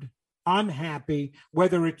 bored, unhappy,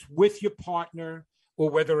 whether it's with your partner or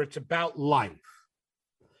whether it's about life.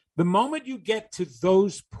 The moment you get to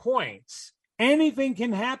those points, anything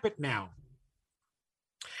can happen now.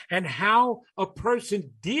 And how a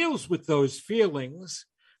person deals with those feelings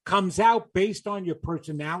comes out based on your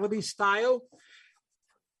personality style,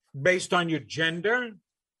 based on your gender,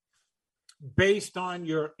 based on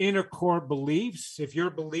your inner core beliefs. If you're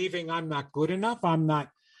believing I'm not good enough, I'm not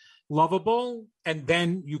lovable, and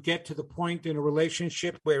then you get to the point in a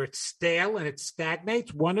relationship where it's stale and it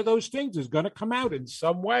stagnates, one of those things is going to come out in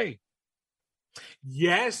some way.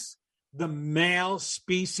 Yes, the male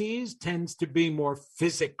species tends to be more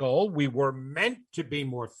physical. We were meant to be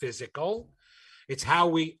more physical. It's how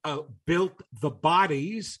we built the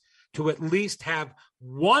bodies to at least have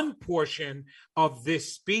one portion of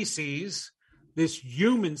this species, this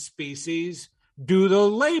human species, do the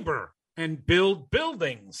labor and build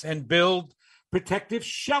buildings and build protective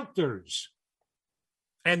shelters.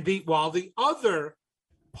 And while the other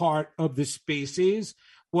part of the species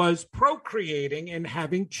was procreating and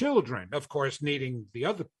having children, of course, needing the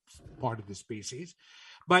other part of the species,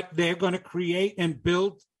 but they're going to create and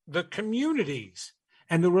build the communities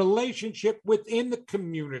and the relationship within the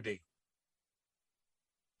community.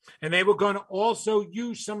 And they were going to also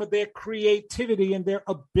use some of their creativity and their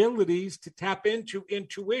abilities to tap into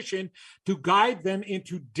intuition to guide them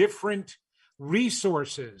into different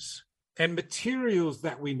resources and materials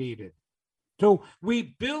that we needed. So we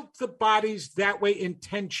built the bodies that way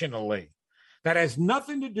intentionally. That has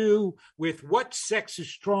nothing to do with what sex is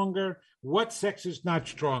stronger, what sex is not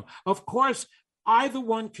strong. Of course, either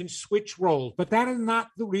one can switch roles, but that is not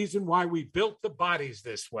the reason why we built the bodies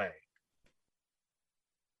this way.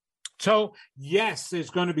 So, yes, there's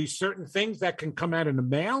going to be certain things that can come out in a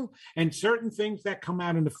male and certain things that come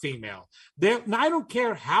out in a female. I don't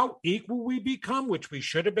care how equal we become, which we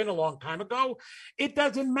should have been a long time ago. It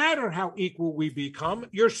doesn't matter how equal we become.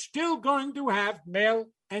 You're still going to have male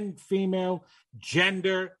and female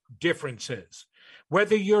gender differences.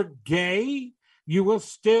 Whether you're gay, you will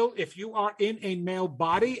still, if you are in a male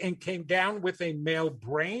body and came down with a male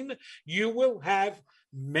brain, you will have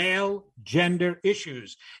male gender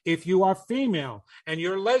issues. If you are female and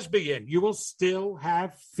you're lesbian, you will still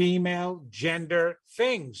have female gender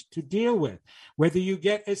things to deal with. Whether you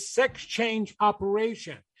get a sex change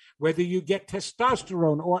operation, whether you get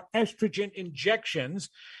testosterone or estrogen injections,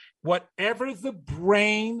 whatever the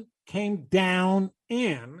brain came down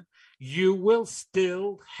in, you will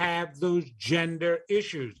still have those gender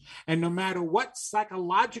issues. And no matter what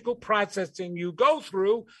psychological processing you go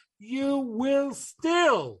through, you will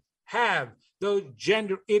still have those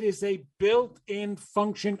gender. It is a built-in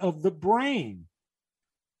function of the brain.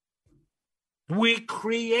 We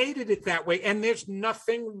created it that way, and there's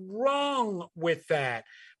nothing wrong with that.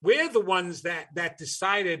 We're the ones that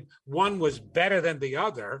decided one was better than the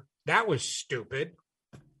other. That was stupid.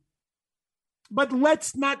 But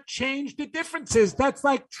let's not change the differences. That's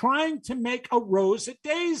like trying to make a rose a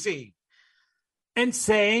daisy and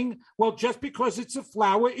saying, well, just because it's a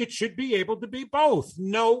flower, it should be able to be both.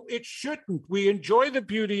 No, it shouldn't. We enjoy the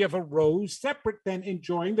beauty of a rose separate than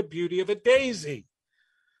enjoying the beauty of a daisy.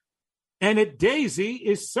 And a daisy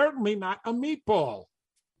is certainly not a meatball.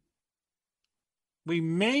 We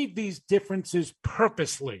made these differences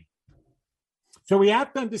purposely. So we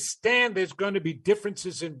have to understand there's going to be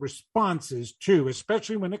differences in responses too,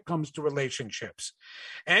 especially when it comes to relationships.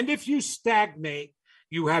 And if you stagnate,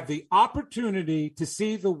 you have the opportunity to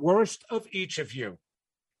see the worst of each of you,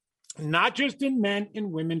 not just in men,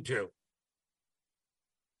 in women too.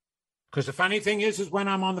 Because the funny thing is when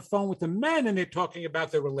I'm on the phone with the men and they're talking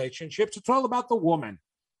about their relationships, it's all about the woman.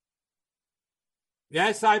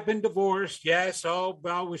 Yes, I've been divorced. Yes, oh,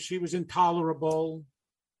 well, she was intolerable.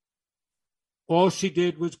 All she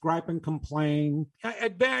did was gripe and complain.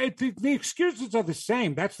 The excuses are the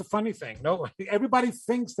same. That's the funny thing. No, everybody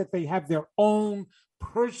thinks that they have their own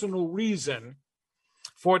personal reason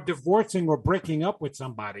for divorcing or breaking up with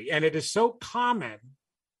somebody. And it is so common.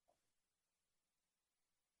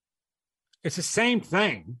 It's the same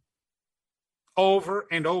thing over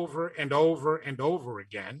and over and over and over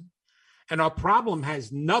again. And our problem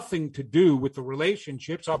has nothing to do with the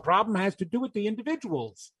relationships. Our problem has to do with the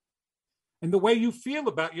individuals and the way you feel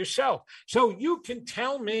about yourself. So you can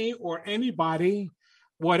tell me or anybody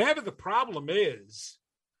whatever the problem is.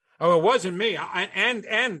 Oh, it wasn't me.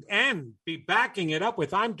 And be backing it up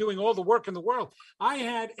with I'm doing all the work in the world. I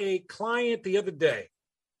had a client the other day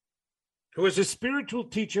who was a spiritual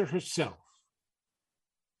teacher herself.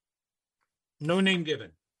 No name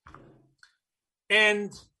given.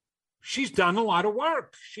 And she's done a lot of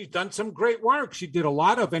work. She's done some great work. She did a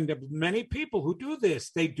lot of, and many people who do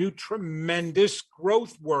this, they do tremendous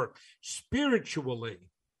growth work spiritually.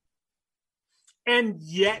 And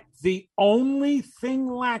yet the only thing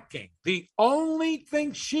lacking, the only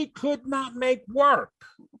thing she could not make work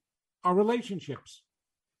are relationships.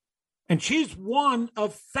 And she's one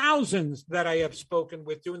of thousands that I have spoken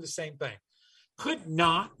with doing the same thing. Could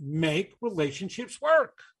not make relationships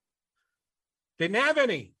work. Didn't have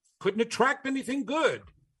any. Couldn't attract anything good.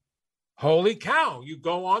 Holy cow, you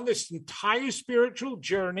go on this entire spiritual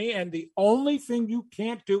journey and the only thing you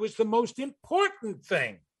can't do is the most important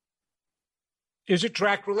thing, is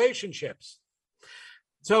attract relationships.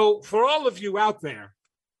 So for all of you out there,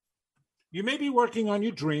 you may be working on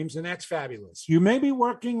your dreams and that's fabulous. You may be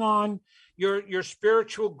working on, your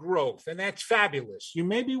spiritual growth, and that's fabulous. You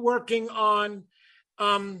may be working on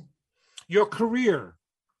your career.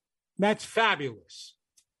 That's fabulous.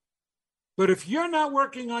 But if you're not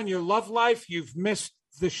working on your love life, you've missed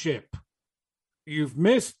the ship. You've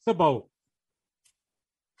missed the boat.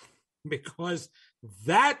 Because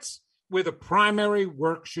that's where the primary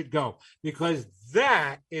work should go. Because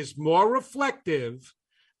that is more reflective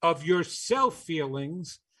of your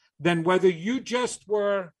self-feelings than whether you just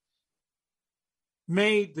were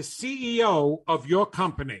made the CEO of your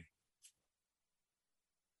company.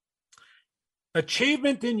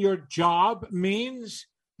 Achievement in your job means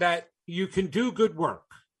that you can do good work,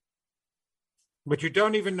 but you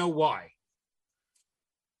don't even know why.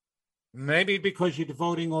 Maybe because you're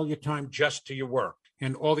devoting all your time just to your work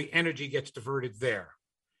and all the energy gets diverted there.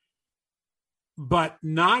 But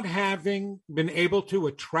not having been able to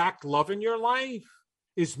attract love in your life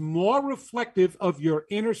is more reflective of your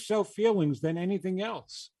inner self feelings than anything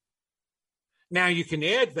else. Now, you can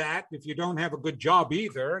add that if you don't have a good job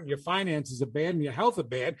either, and your finances are bad and your health are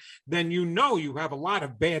bad, then you know you have a lot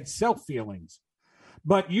of bad self feelings.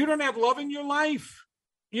 But you don't have love in your life.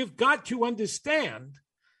 You've got to understand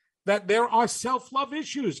that there are self-love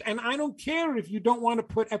issues. And I don't care if you don't want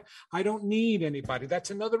to I don't need anybody.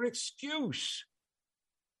 That's another excuse.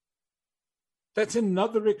 That's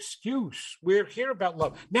another excuse. We're here about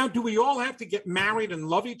love. Now, do we all have to get married and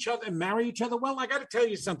love each other and marry each other? Well, I got to tell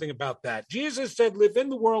you something about that. Jesus said, live in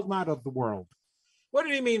the world, not of the world. What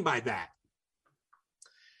did he mean by that?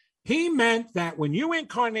 He meant that when you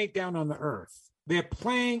incarnate down on the earth, they're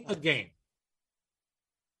playing a game.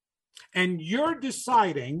 And you're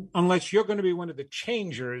deciding, unless you're going to be one of the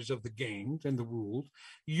changers of the games and the rules,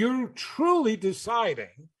 you're truly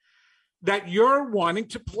deciding that you're wanting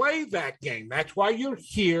to play that game. That's why you're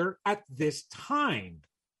here at this time.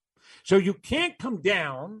 So you can't come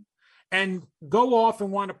down and go off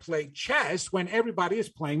and want to play chess when everybody is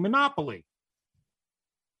playing Monopoly.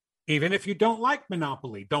 Even if you don't like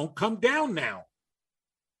Monopoly, don't come down now.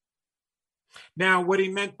 Now, what he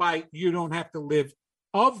meant by you don't have to live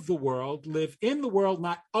of the world, live in the world,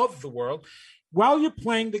 not of the world. While you're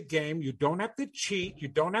playing the game, you don't have to cheat. You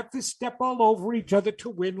don't have to step all over each other to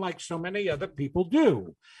win like so many other people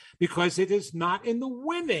do, because it is not in the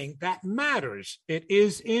winning that matters. It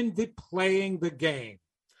is in the playing the game.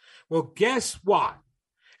 Well, guess what?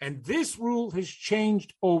 And this rule has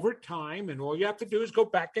changed over time, and all you have to do is go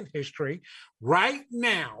back in history. Right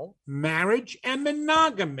now, marriage and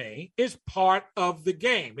monogamy is part of the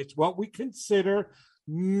game. It's what we consider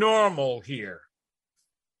normal here.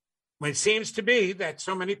 It seems to be that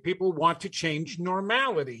so many people want to change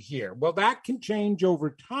normality here. Well, that can change over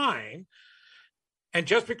time. And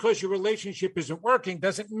just because your relationship isn't working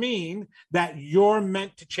doesn't mean that you're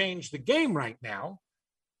meant to change the game right now.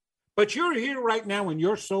 But you're here right now and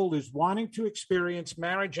your soul is wanting to experience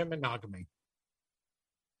marriage and monogamy,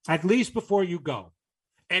 at least before you go.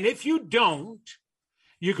 And if you don't,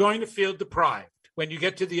 you're going to feel deprived when you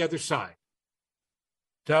get to the other side.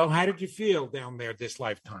 So how did you feel down there this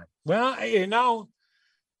lifetime? Well,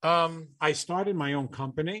 I started my own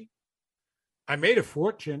company. I made a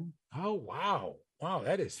fortune. Oh, wow. Wow,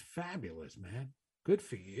 that is fabulous, man. Good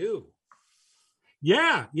for you.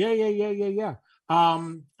 Yeah.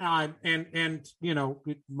 And you know,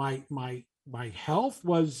 my health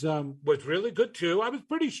was really good too. I was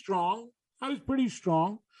pretty strong.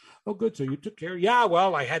 Oh, good. So you took care. Yeah,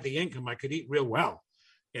 well, I had the income. I could eat real well.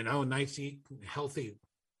 You know, nice, eat, healthy,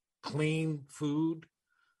 clean food.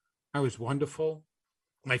 I was wonderful.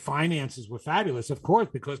 My finances were fabulous, of course,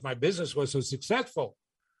 because my business was so successful.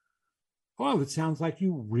 Well, it sounds like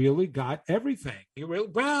you really got everything. You really?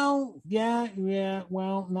 Well, yeah.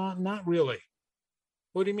 Well, not really.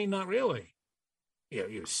 What do you mean, not really?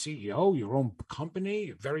 You're CEO, your own company,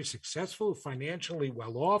 you're very successful, financially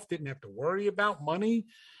well off, didn't have to worry about money,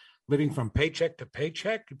 living from paycheck to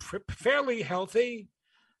paycheck, fairly healthy.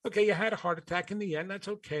 Okay, you had a heart attack in the end. That's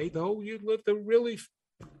okay, though. You lived a really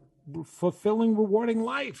fulfilling, rewarding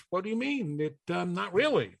life. What do you mean? Not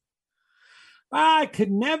really. I could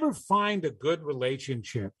never find a good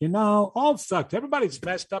relationship. You know, all sucks. Everybody's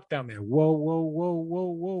messed up down there.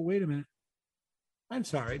 Whoa. Wait a minute. I'm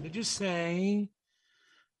sorry. Did you say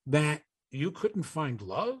that you couldn't find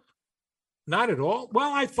love? Not at all.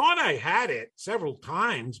 Well, I thought I had it several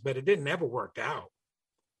times, but it didn't ever work out.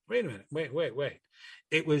 Wait a minute. Wait.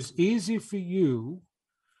 It was easy for you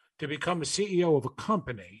to become a CEO of a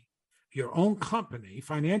company, your own company,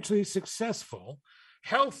 financially successful,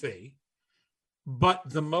 healthy, but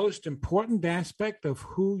the most important aspect of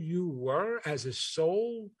who you were as a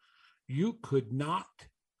soul, you could not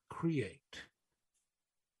create.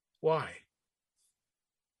 Why?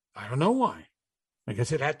 I don't know why. I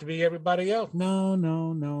guess it had to be everybody else. No.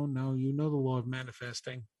 You know the law of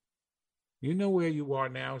manifesting. You know where you are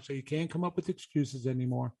now, so you can't come up with excuses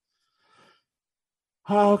anymore.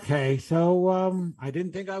 Okay, so I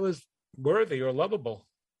didn't think I was worthy or lovable.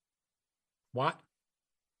 What?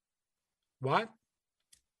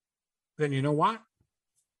 Then you know what?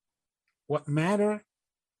 What matter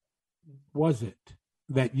was it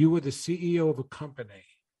that you were the CEO of a company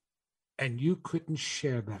and you couldn't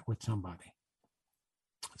share that with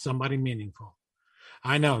somebody meaningful?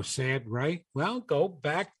 I know, sad, right? Well, go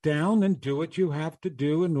back down and do what you have to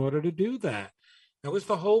do in order to do that. That was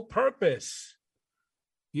the whole purpose.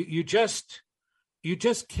 You just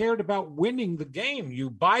cared about winning the game. You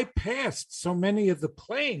bypassed so many of the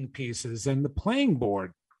playing pieces and the playing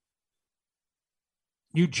board.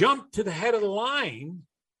 You jumped to the head of the line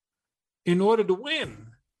in order to win,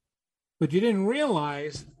 but you didn't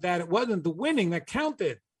realize that it wasn't the winning that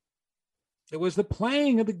counted. It was the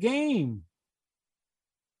playing of the game.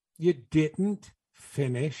 You didn't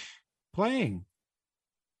finish playing.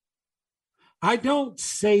 I don't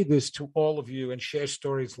say this to all of you and share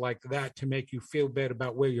stories like that to make you feel bad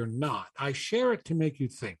about where you're not. I share it to make you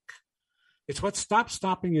think. It's what Stop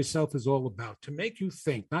Stopping Yourself is all about, to make you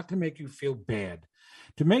think, not to make you feel bad,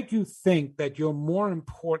 to make you think that you're more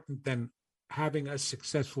important than having a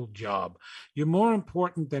successful job. You're more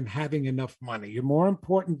important than having enough money. You're more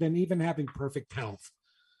important than even having perfect health.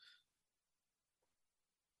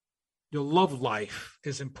 Your love life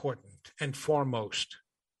is important and foremost.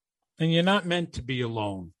 And you're not meant to be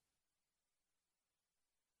alone.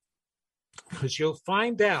 Because you'll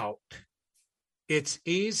find out it's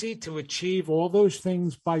easy to achieve all those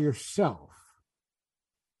things by yourself.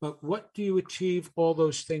 But what do you achieve all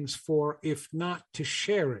those things for if not to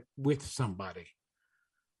share it with somebody?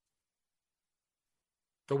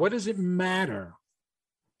 So what does it matter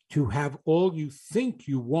to have all you think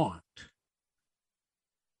you want,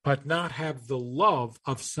 but not have the love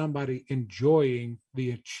of somebody enjoying the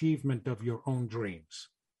achievement of your own dreams?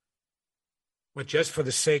 But just for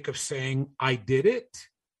the sake of saying, I did it,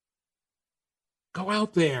 go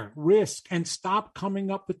out there, risk, and stop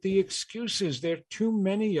coming up with the excuses. There are too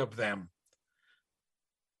many of them.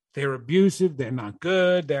 They're abusive, they're not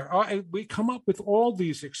good. We come up with all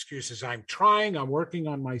these excuses. I'm trying, I'm working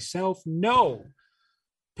on myself. No.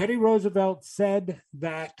 Teddy Roosevelt said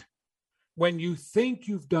that when you think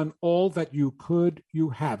you've done all that you could, you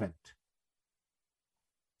haven't.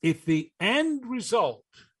 If the end result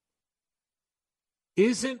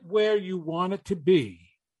isn't where you want it to be,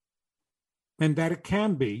 and that it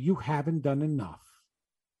can be, you haven't done enough.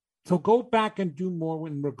 So go back and do more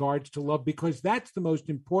in regards to love, because that's the most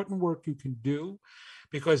important work you can do,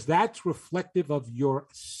 because that's reflective of your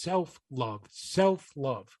self-love.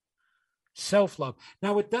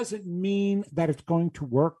 Now, it doesn't mean that it's going to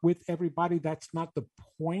work with everybody. That's not the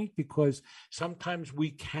point, because sometimes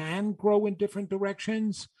we can grow in different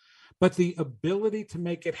directions, but the ability to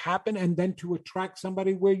make it happen and then to attract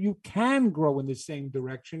somebody where you can grow in the same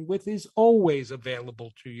direction with is always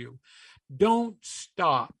available to you. Don't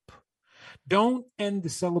stop. Don't end the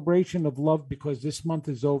celebration of love because this month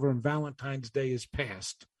is over and Valentine's Day is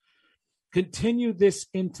past. Continue this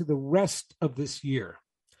into the rest of this year.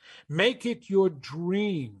 Make it your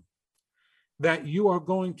dream that you are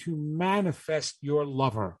going to manifest your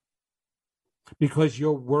lover because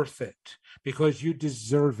you're worth it, because you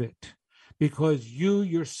deserve it, because you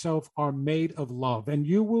yourself are made of love, and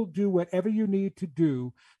you will do whatever you need to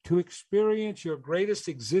do to experience your greatest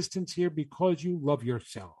existence here because you love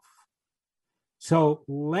yourself. So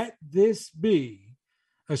let this be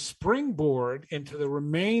a springboard into the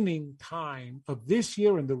remaining time of this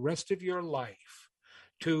year and the rest of your life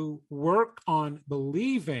to work on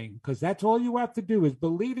believing, because that's all you have to do is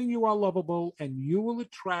believing you are lovable, and you will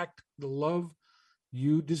attract the love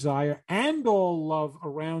you desire and all love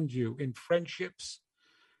around you in friendships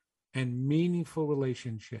and meaningful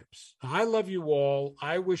relationships. I love you all.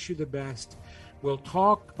 I wish you the best. We'll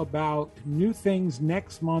talk about new things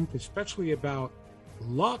next month, especially about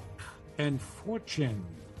luck and fortune.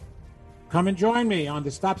 Come and join me on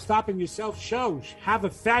the Stop Stopping Yourself show. Have a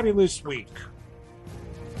fabulous week.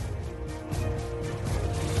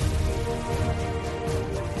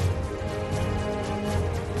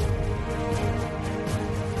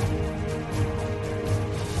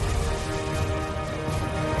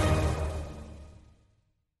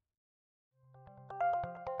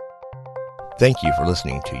 Thank you for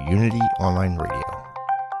listening to Unity Online Radio,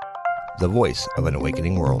 the voice of an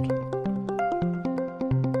awakening world.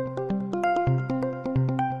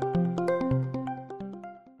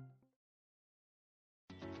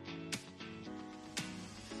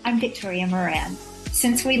 Victoria Moran.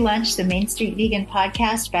 Since we launched the Main Street Vegan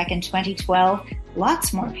podcast back in 2012,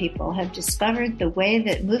 lots more people have discovered the way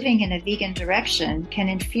that moving in a vegan direction can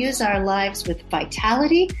infuse our lives with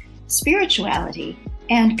vitality, spirituality,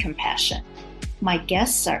 and compassion. My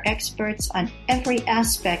guests are experts on every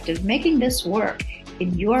aspect of making this work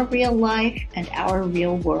in your real life and our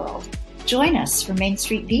real world. Join us for Main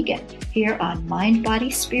Street Vegan here on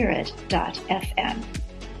mindbodyspirit.fm.